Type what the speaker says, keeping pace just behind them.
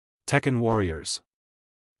Tekken Warriors.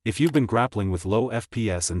 If you've been grappling with low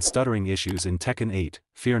FPS and stuttering issues in Tekken 8,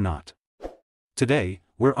 fear not. Today,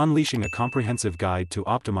 we're unleashing a comprehensive guide to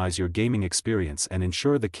optimize your gaming experience and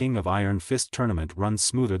ensure the King of Iron Fist tournament runs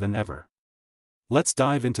smoother than ever. Let's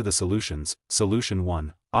dive into the solutions. Solution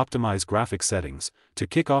 1. Optimize graphic settings. To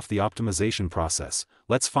kick off the optimization process,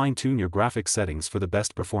 let's fine-tune your graphic settings for the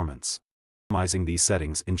best performance. Optimizing these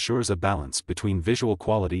settings ensures a balance between visual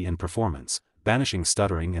quality and performance, banishing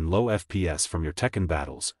stuttering and low FPS from your Tekken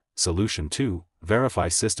battles. Solution 2. Verify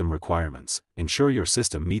system requirements. Ensure your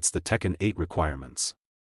system meets the Tekken 8 requirements.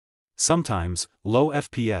 Sometimes, low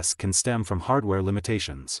FPS can stem from hardware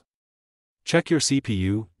limitations. Check your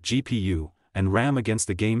CPU, GPU, and RAM against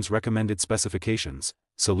the game's recommended specifications.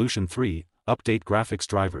 Solution 3. Update graphics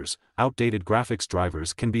drivers. Outdated graphics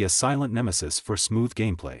drivers can be a silent nemesis for smooth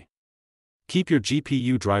gameplay. Keep your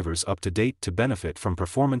GPU drivers up to date to benefit from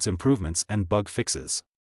performance improvements and bug fixes.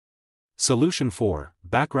 Solution 4.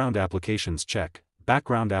 Background applications check.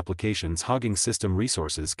 Background applications hogging system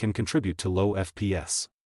resources can contribute to low FPS.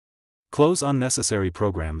 Close unnecessary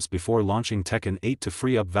programs before launching Tekken 8 to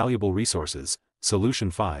free up valuable resources.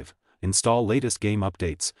 Solution 5. Install latest game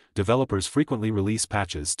updates. Developers frequently release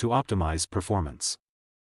patches to optimize performance.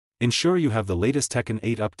 Ensure you have the latest Tekken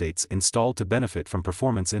 8 updates installed to benefit from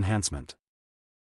performance enhancement.